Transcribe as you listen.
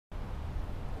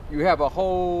you have a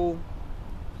whole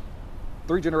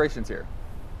 3 generations here.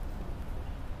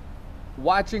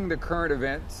 Watching the current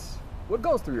events, what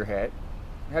goes through your head?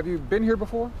 Have you been here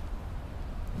before?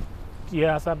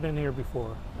 Yes, I've been here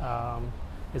before.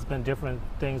 It's been different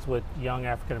things with young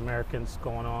African Americans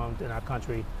going on in our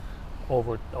country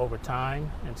over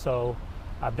time, and so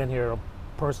I've been here a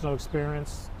personal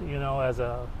experience, as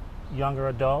a younger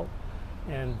adult,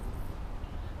 and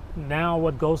now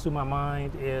what goes through my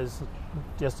mind is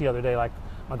just the other day, like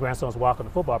my grandson was walking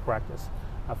to football practice.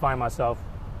 I find myself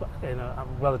in a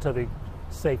relatively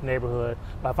safe neighborhood,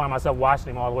 but I find myself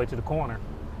watching him all the way to the corner,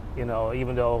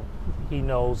 even though he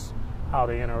knows how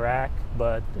to interact,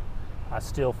 but I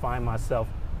still find myself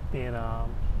being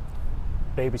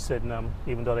babysitting them,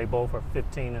 even though they both are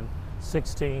 15 and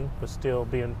 16, but still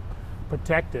being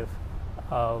protective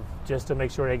of just to make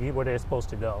sure they get where they're supposed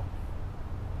to go.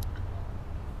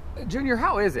 Junior,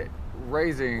 how is it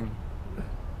raising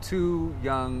 2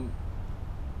 young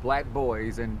black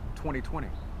boys in 2020?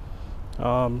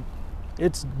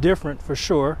 It's different for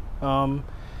sure.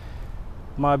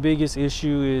 My biggest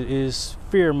issue is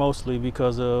fear, mostly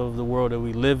because of the world that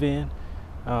we live in.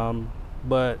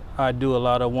 But I do a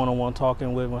lot of one-on-one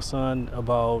talking with my son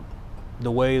about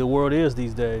the way the world is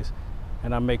these days.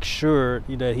 And I make sure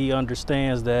that he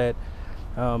understands that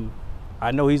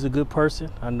I know he's a good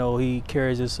person. I know he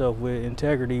carries himself with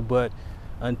integrity, but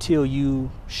until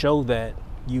you show that,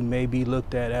 you may be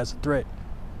looked at as a threat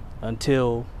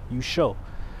until you show.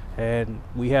 And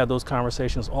we have those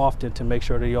conversations often to make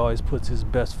sure that he always puts his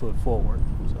best foot forward.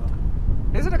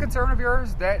 So. Is it a concern of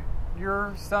yours that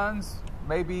your sons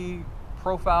may be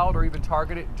profiled or even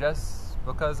targeted just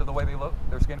because of the way they look,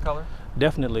 their skin color?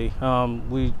 Definitely.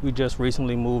 We just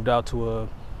recently moved out to a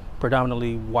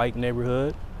predominantly white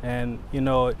neighborhood, and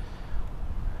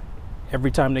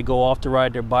every time they go off to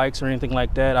ride their bikes or anything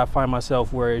like that, I find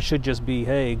myself where it should just be,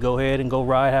 hey, go ahead and go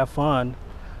ride, have fun.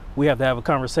 We have to have a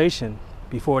conversation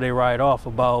before they ride off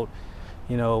about,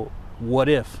 what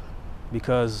if,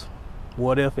 because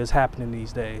what if is happening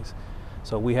these days.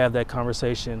 So we have that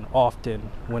conversation often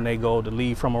when they go to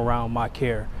leave from around my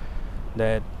care,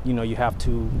 that, you have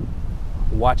to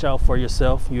watch out for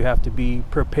yourself. You have to be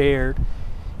prepared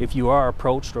if you are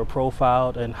approached or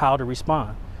profiled and how to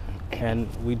respond. And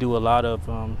we do a lot of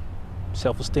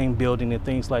self-esteem building and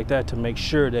things like that to make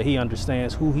sure that he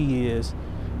understands who he is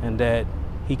and that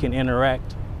he can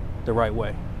interact the right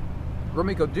way.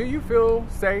 Romiko, do you feel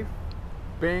safe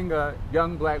being a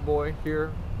young black boy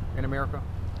here in America?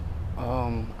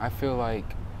 I feel like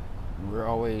we're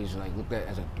always looked at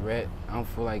as a threat. I don't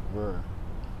feel like we're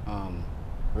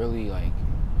really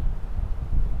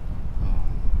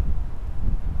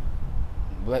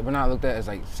we're not looked at as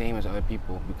same as other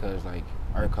people because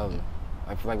our color.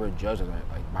 I feel like we're judged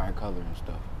by our color and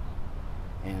stuff,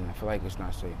 and I feel like it's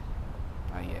not safe.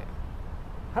 Not yet.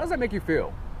 How does that make you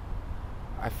feel?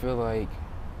 I feel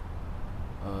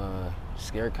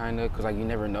scared kinda, cause you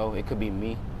never know. It could be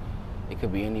me. It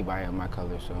could be anybody of my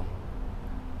color. So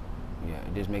yeah,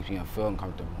 it just makes me feel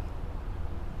uncomfortable.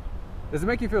 Does it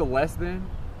make you feel less than?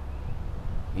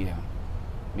 Yeah,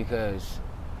 because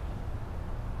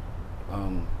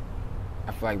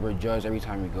I feel like we're judged every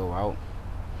time we go out,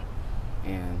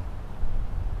 and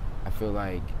I feel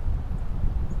like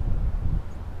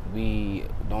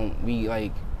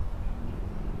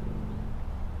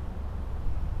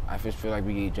I just feel like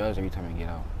we get judged every time we get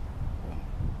out.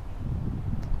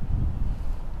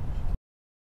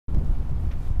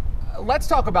 Let's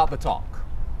talk about the talk.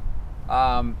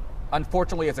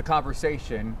 Unfortunately, it's a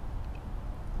conversation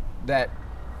that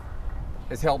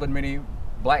is held in many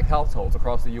black households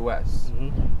across the U.S.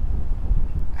 Mm-hmm.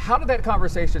 How did that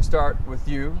conversation start with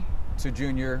you to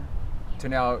Junior to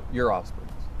now your offspring?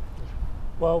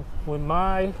 Well,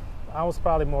 I was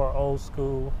probably more old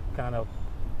school, kind of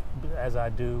as I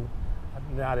do,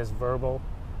 not as verbal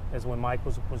as when Mike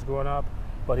was growing up,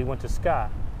 but he went to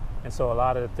Scott. And so a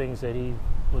lot of the things that he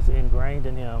was ingrained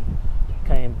in him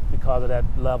came because of that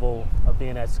level of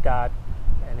being at Scott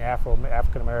and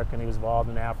African American. He was involved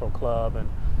in the Afro Club and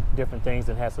different things,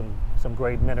 and had some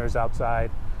great mentors outside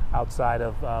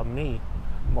of me,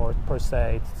 more per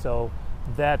se. So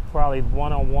that probably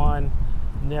one-on-one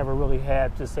never really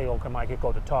had to say, okay, Mike,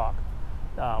 go to talk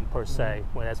per se.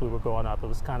 When as we were growing up, it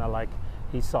was kind of like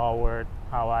he saw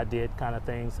how I did kind of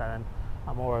things, and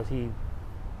I'm more as he.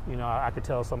 I could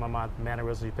tell some of my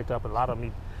mannerisms he picked up, and a lot of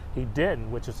them he didn't,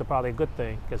 which is probably a good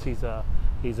thing because he's a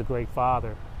great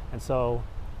father. And so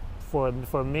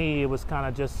for me, it was kind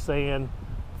of just saying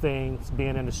things,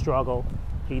 being in the struggle.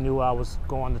 He knew I was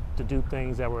going to do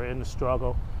things that were in the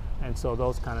struggle, and so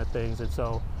those kind of things. And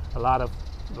so a lot of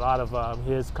A lot of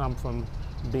his come from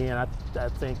being, I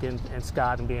think, in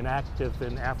Scott and being active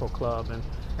in Afro Club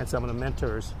and some of the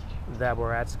mentors that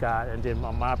were at Scott. And then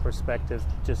on my perspective,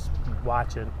 just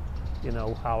watching, you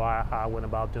know, how I went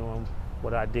about doing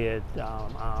what I did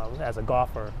as a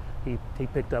golfer. He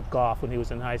picked up golf when he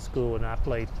was in high school, and I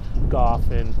played golf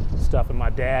and stuff. And my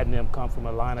dad and them come from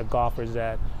a line of golfers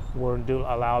that weren't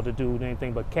allowed to do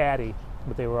anything but caddy,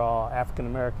 but they were all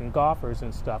African-American golfers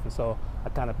and stuff. And so I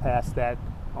kind of passed that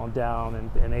on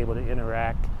down and able to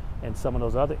interact in some of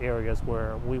those other areas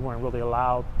where we weren't really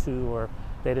allowed to, or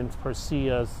they didn't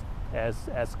perceive us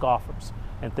as golfers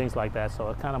and things like that. So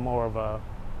it's kind of more of a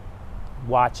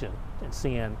watching and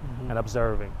seeing and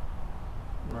observing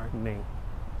me.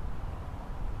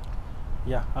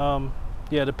 Yeah,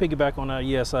 to piggyback on that,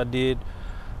 yes, I did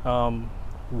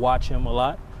watch him a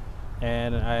lot,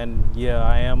 and yeah,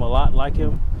 I am a lot like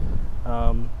him.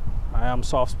 I am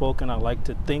soft-spoken. I like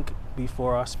to think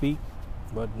before I speak,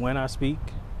 but when I speak,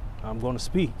 I'm going to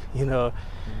speak. You know,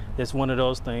 it's one of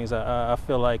those things. I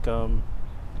feel like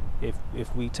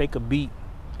if we take a beat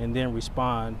and then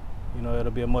respond, you know,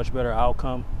 it'll be a much better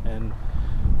outcome. And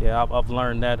yeah, I've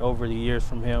learned that over the years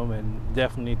from him, and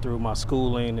definitely through my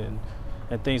schooling and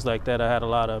things like that. I had a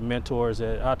lot of mentors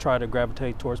that I try to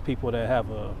gravitate towards people that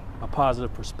have a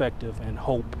positive perspective and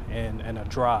hope and a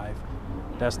drive.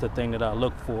 That's the thing that I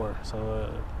look for.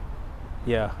 So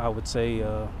yeah, I would say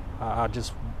I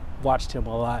just watched him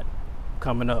a lot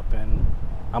coming up, and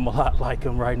I'm a lot like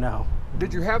him right now.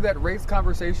 Did you have that race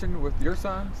conversation with your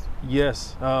sons?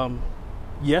 Yes.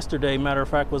 Yesterday, matter of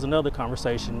fact, was another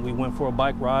conversation. We went for a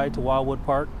bike ride to Wildwood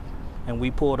Park, and we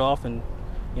pulled off, and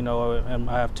you know, and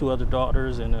I have 2 other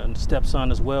daughters and a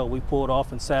stepson as well. We pulled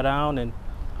off and sat down, and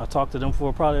I talked to them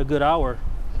for probably a good hour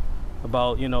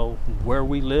about, you know, where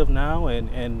we live now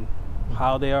and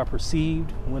how they are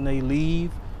perceived when they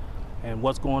leave and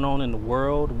what's going on in the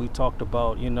world. We talked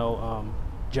about, you know,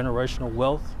 generational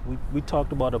wealth. We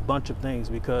talked about a bunch of things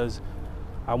because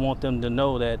I want them to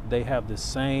know that they have the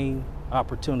same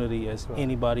opportunity as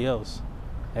anybody else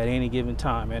at any given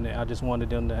time, and I just wanted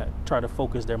them to try to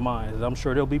focus their minds. I'm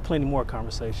sure there'll be plenty more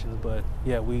conversations, but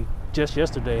yeah, we just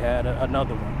yesterday had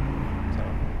another one.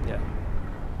 So yeah,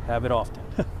 have it often.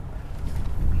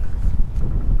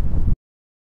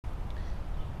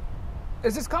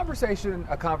 Is this conversation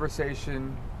a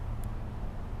conversation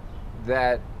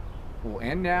that will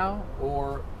end now,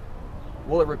 or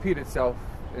will it repeat itself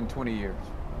in 20 years?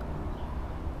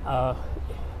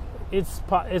 It's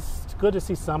good to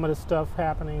see some of the stuff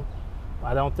happening.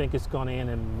 I don't think it's going to end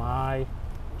in my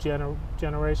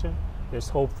generation. There's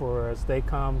hope for as they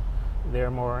come.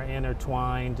 They're more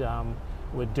intertwined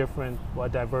with different,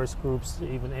 diverse groups,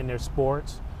 even in their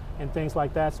sports and things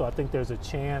like that. So I think there's a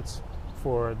chance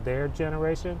for their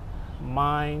generation.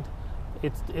 Mine,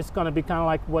 it's going to be kind of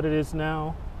like what it is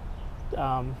now.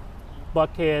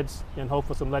 Buckheads, and hope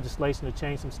for some legislation to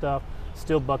change some stuff.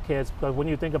 Still buckheads, because when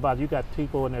you think about it, you got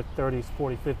people in their 30s,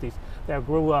 40s, 50s that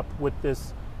grew up with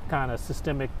this kind of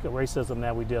systemic racism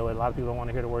that we deal with. A lot of people don't want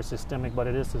to hear the word systemic, but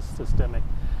it is systemic.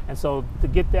 And so to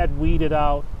get that weeded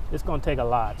out, it's going to take a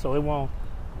lot. So it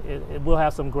will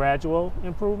have some gradual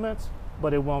improvements,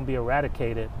 but it won't be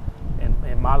eradicated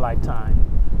in my lifetime.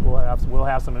 We'll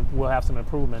have some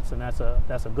improvements, and that's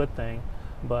a good thing,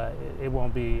 but it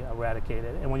won't be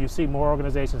eradicated. And when you see more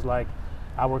organizations like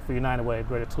I work for United Way,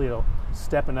 Greater Toledo,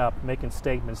 stepping up, making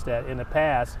statements that in the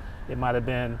past it might have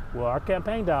been, well, our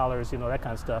campaign dollars, you know, that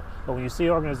kind of stuff. But when you see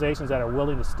organizations that are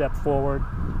willing to step forward,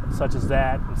 such as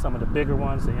that, and some of the bigger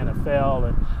ones, the NFL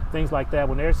and things like that,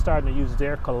 when they're starting to use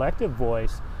their collective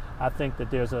voice, I think that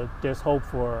there's hope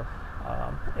for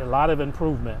a lot of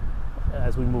improvement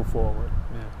as we move forward.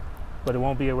 Yeah. But it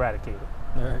won't be eradicated.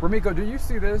 Right. Ramiko, do you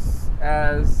see this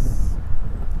as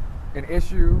an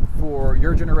issue for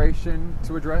your generation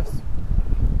to address?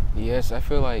 Yes, I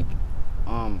feel like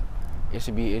it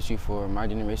should be an issue for my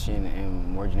generation and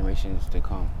more generations to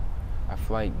come. I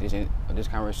feel like this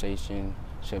conversation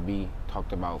should be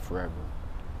talked about forever,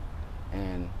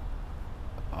 and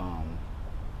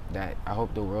that I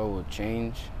hope the world will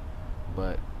change.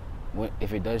 But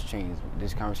if it does change,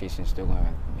 this conversation is still going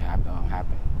to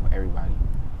happen with everybody,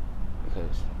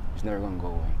 because it's never going to go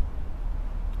away.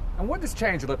 And what does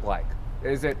change look like?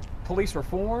 Is it police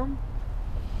reform,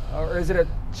 or is it a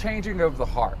changing of the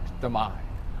heart, the mind?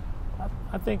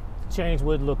 I think change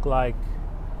would look like,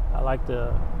 I like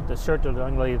the shirt that the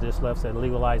young lady just left said,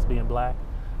 legalize being black.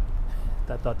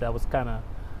 I thought that was kind of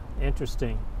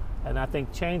interesting. And I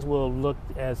think change will look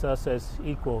as us as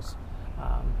equals.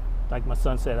 Like my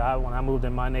son said, when I moved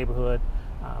in my neighborhood,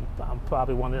 I'm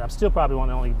still probably one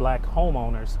of the only black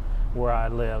homeowners where I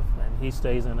live, and he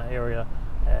stays in an area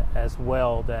as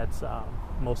well that's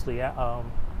mostly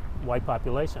white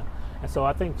population. And so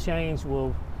I think change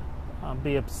will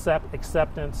be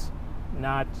acceptance,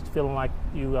 not feeling like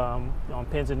you on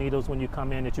pins and needles when you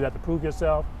come in, that you have to prove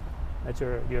yourself, that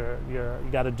you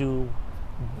got to do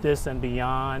this and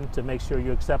beyond to make sure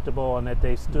you're acceptable, and that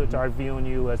they start viewing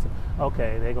you as,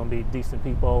 okay, they're going to be decent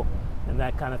people and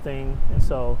that kind of thing. And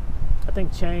so I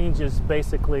think change is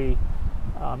basically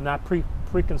not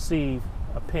preconceived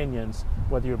opinions,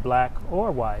 whether you're black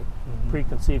or white,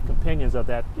 preconceived opinions of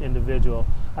that individual.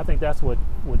 I think that's what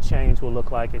change will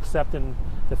look like, accepting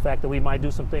the fact that we might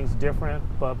do some things different,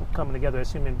 but coming together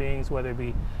as human beings, whether it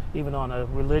be even on a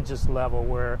religious level,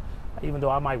 where even though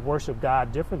I might worship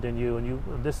God different than you, and you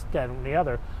this, that, and the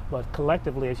other, but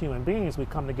collectively as human beings, we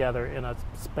come together in a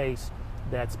space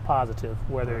that's positive,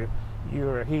 whether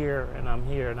you're here and I'm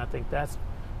here, and I think that's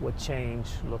what change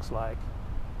looks like,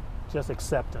 just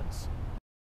acceptance.